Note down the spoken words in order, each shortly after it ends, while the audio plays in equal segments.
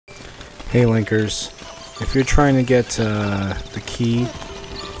Hey Linkers, if you're trying to get the key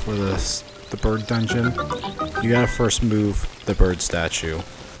for the bird dungeon, you gotta first move the bird statue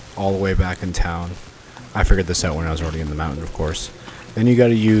all the way back in town. I figured this out when I was already in the mountain, of course. Then you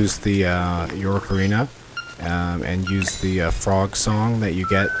gotta use the York Arena and use the frog song that you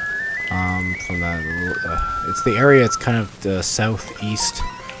get from that. It's the area, it's kind of the southeast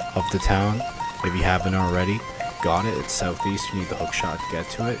of the town, if you haven't already. Got it, it's southeast, you need the hook shot to get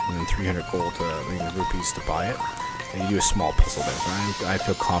to it, and then 300 gold rupees to buy it. And you do a small puzzle there, but I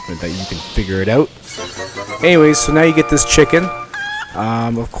feel confident that you can figure it out. Anyways, so now you get this chicken.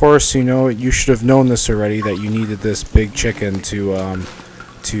 Of course, you know, you should have known this already, that you needed this big chicken to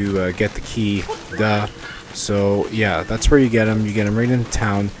get the key. Duh. So, yeah, that's where you get them. You get them right in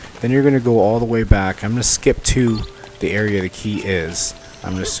town. Then you're going to go all the way back. I'm going to skip to the area the key is.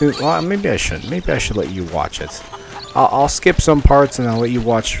 I'm going to assume... Well, maybe I shouldn't. Maybe I should let you watch it. I'll skip some parts and I'll let you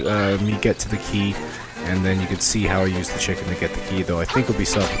watch me get to the key. And then you can see how I use the chicken to get the key, though I think it'll be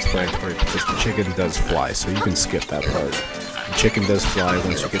self-explanatory because the chicken does fly, so you can skip that part. The chicken does fly.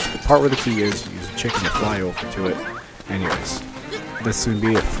 Once you get to the part where the key is, you use the chicken to fly over to it. Anyways, this is going to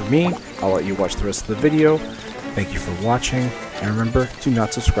be it for me. I'll let you watch the rest of the video. Thank you for watching, and remember, do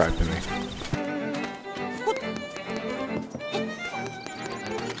not subscribe to me.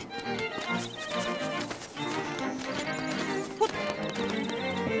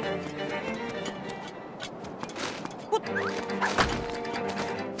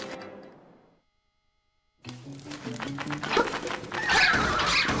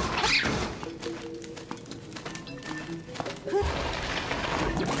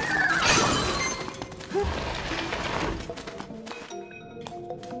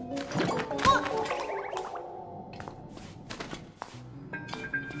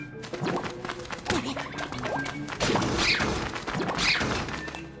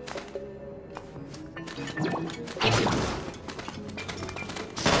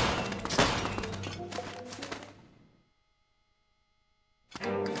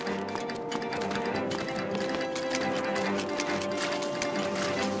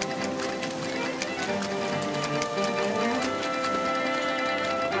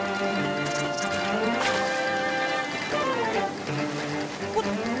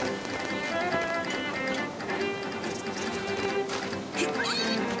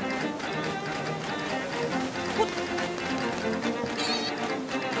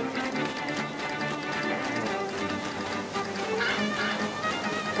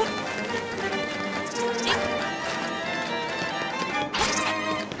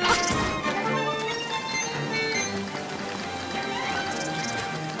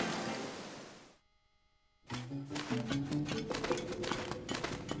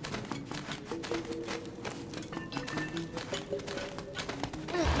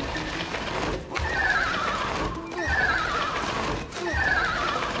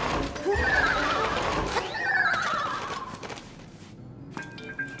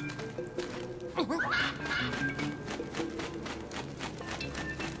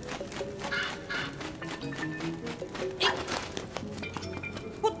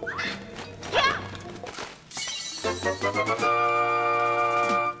 Yeah!